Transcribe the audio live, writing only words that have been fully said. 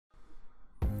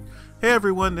Hey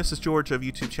everyone, this is George of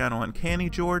YouTube channel Uncanny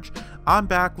George. I'm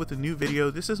back with a new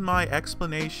video. This is my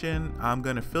explanation. I'm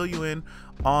going to fill you in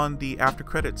on the after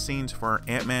credit scenes for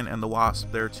Ant-Man and the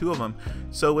Wasp. There are two of them.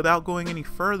 So without going any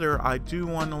further, I do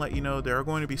want to let you know there are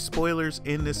going to be spoilers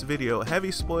in this video.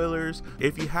 Heavy spoilers.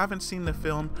 If you haven't seen the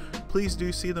film, please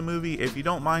do see the movie. If you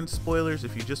don't mind spoilers,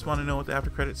 if you just want to know what the after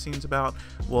credit scene's about,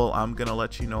 well, I'm going to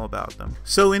let you know about them.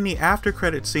 So in the after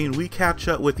credit scene, we catch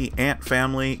up with the Ant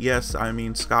family. Yes, I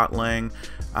mean Scott Lang,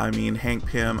 I mean Hank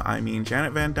Pym, I mean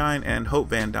Janet Van Dyne and Hope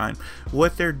Van Dyne.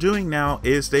 What they're doing now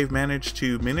is they've managed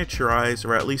to miniaturize,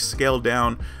 or at least scale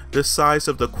down, the size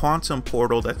of the quantum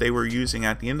portal that they were using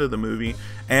at the end of the movie,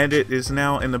 and it is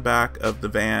now in the back of the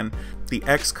van, the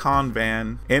ex-con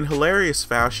van. In hilarious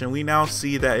fashion, we now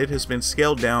see that it has been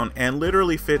scaled down and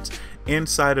literally fits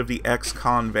inside of the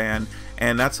ex-con van,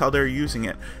 and that's how they're using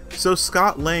it. So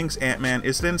Scott Lang's Ant-Man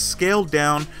is then scaled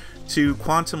down to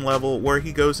quantum level, where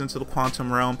he goes into the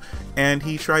quantum realm and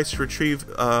he tries to retrieve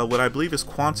what I believe is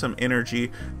quantum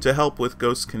energy to help with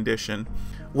Ghost's condition.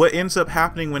 What ends up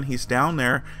happening when he's down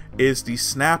there is the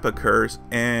snap occurs,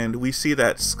 and we see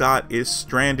that Scott is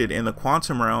stranded in the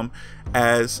quantum realm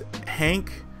as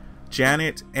Hank,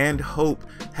 Janet, and Hope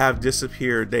have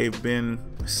disappeared. They've been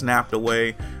snapped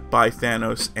away by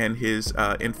Thanos and his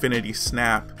infinity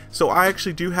snap. So I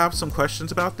actually do have some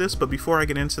questions about this, but before I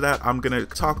get into that, I'm going to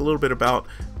talk a little bit about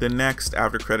the next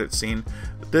after credit scene.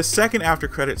 The second after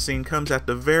credit scene comes at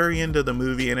the very end of the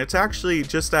movie, and it's actually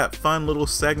just that fun little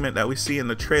segment that we see in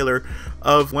the trailer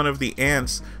of one of the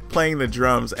ants playing the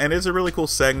drums, and it's a really cool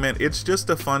segment. It's just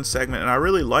a fun segment and I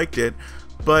really liked it.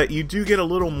 But you do get a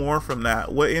little more from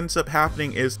that. What ends up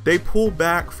happening is they pull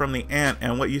back from the ant,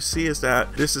 and what you see is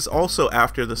that this is also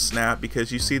after the snap,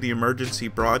 because you see the emergency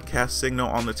broadcast signal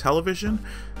on the television.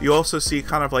 You also see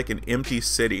kind of like an empty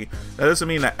city. That doesn't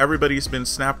mean that everybody's been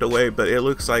snapped away, but it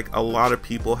looks like a lot of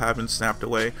people have been snapped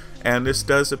away, and this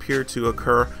does appear to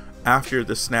occur after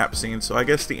the snap scene. So I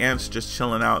guess the ant's just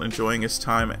chilling out, enjoying his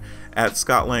time at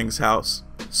Scott Lang's house.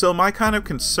 So my kind of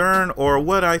concern, or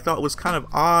what I thought was kind of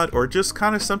odd, or just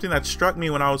kind of something that struck me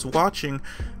when I was watching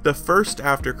the first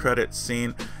after credits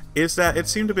scene, is that it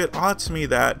seemed a bit odd to me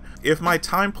that, if my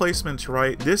time placement's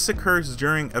right, this occurs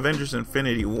during Avengers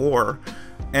Infinity War.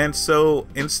 And so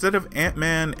instead of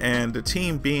Ant-Man and the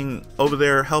team being over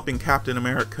there helping Captain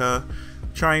America,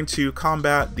 trying to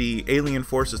combat the alien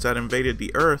forces that invaded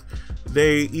the Earth,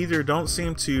 they either don't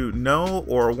seem to know,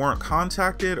 or weren't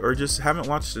contacted, or just haven't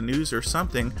watched the news or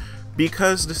something,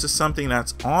 because this is something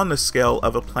that's on the scale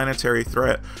of a planetary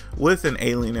threat with an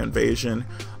alien invasion.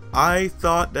 I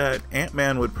thought that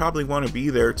Ant-Man would probably want to be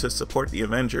there to support the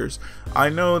Avengers. I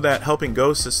know that helping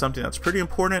Ghost is something that's pretty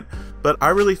important, but I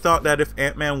really thought that if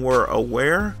Ant-Man were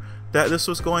aware that this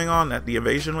was going on, that the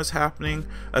invasion was happening,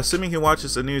 assuming he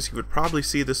watches the news, he would probably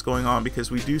see this going on, because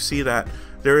we do see that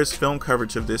there is film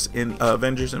coverage of this in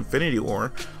Avengers Infinity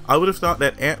War. I would have thought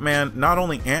that Ant-Man, not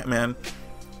only Ant-Man,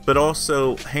 but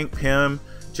also Hank Pym,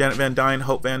 Janet Van Dyne,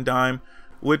 Hope Van Dyne,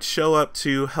 would show up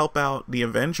to help out the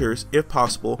Avengers if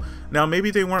possible. Now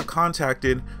maybe they weren't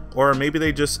contacted, or maybe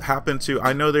they just happened to.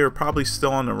 I know they were probably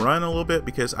still on the run a little bit,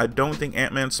 because I don't think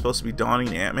Ant-Man's supposed to be donning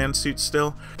the Ant-Man suit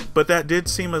still, but that did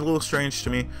seem a little strange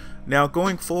to me. Now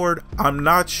going forward, I'm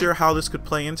not sure how this could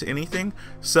play into anything.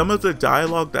 Some of the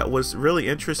dialogue that was really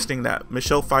interesting that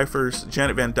Michelle Pfeiffer's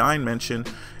Janet Van Dyne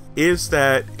mentioned is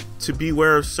that to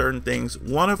beware of certain things.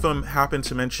 One of them happened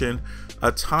to mention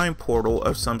a time portal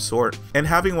of some sort, and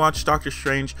having watched Doctor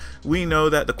Strange, we know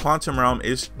that the quantum realm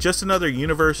is just another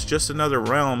universe, just another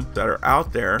realm that are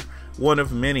out there, one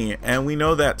of many, and we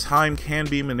know that time can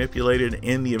be manipulated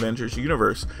in the Avengers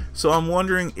universe. So I'm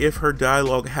wondering if her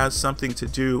dialogue has something to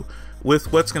do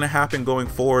with what's going to happen going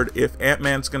forward, if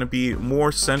Ant-Man's going to be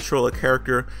more central a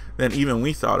character than even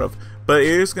we thought of. But it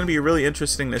is going to be really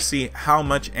interesting to see how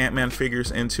much Ant-Man figures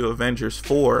into Avengers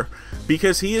 4,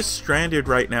 because he is stranded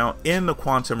right now in the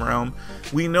quantum realm.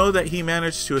 We know that he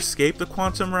managed to escape the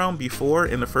quantum realm before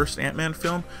in the first Ant-Man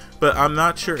film, but I'm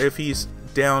not sure if he's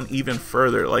down even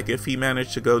further, like if he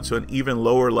managed to go to an even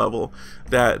lower level,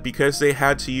 that because they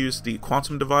had to use the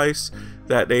quantum device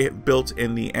that they built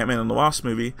in the Ant-Man and the Wasp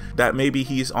movie, that maybe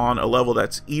he's on a level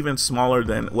that's even smaller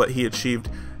than what he achieved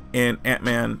in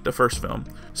Ant-Man the first film.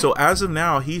 So as of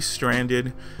now, he's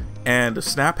stranded, and the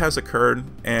snap has occurred,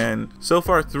 and so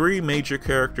far 3 major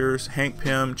characters, Hank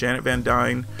Pym, Janet Van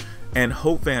Dyne, and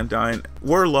Hope Van Dyne,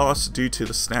 were lost due to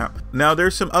the snap. Now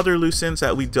there's some other loose ends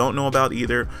that we don't know about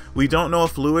either. We don't know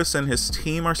if Lewis and his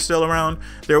team are still around.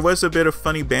 There was a bit of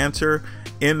funny banter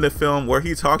in the film where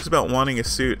he talks about wanting a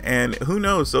suit, and who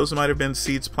knows, those might have been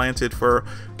seeds planted for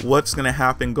what's going to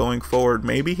happen going forward.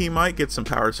 Maybe he might get some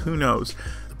powers, who knows.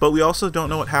 But we also don't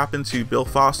know what happened to Bill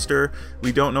Foster.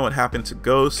 We don't know what happened to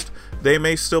Ghost. They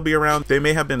may still be around. They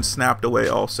may have been snapped away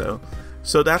also.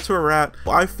 So that's where we're at.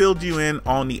 I filled you in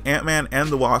on the Ant-Man and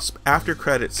the Wasp after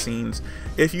credit scenes.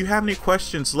 If you have any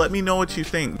questions, let me know what you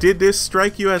think. Did this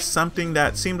strike you as something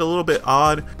that seemed a little bit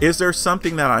odd? Is there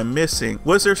something that I'm missing?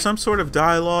 Was there some sort of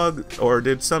dialogue, or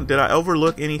did I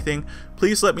overlook anything?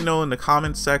 Please let me know in the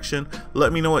comments section.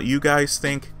 Let me know what you guys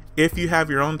think. If you have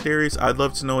your own theories, I'd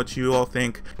love to know what you all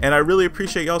think. And I really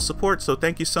appreciate y'all's support, so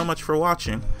thank you so much for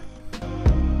watching.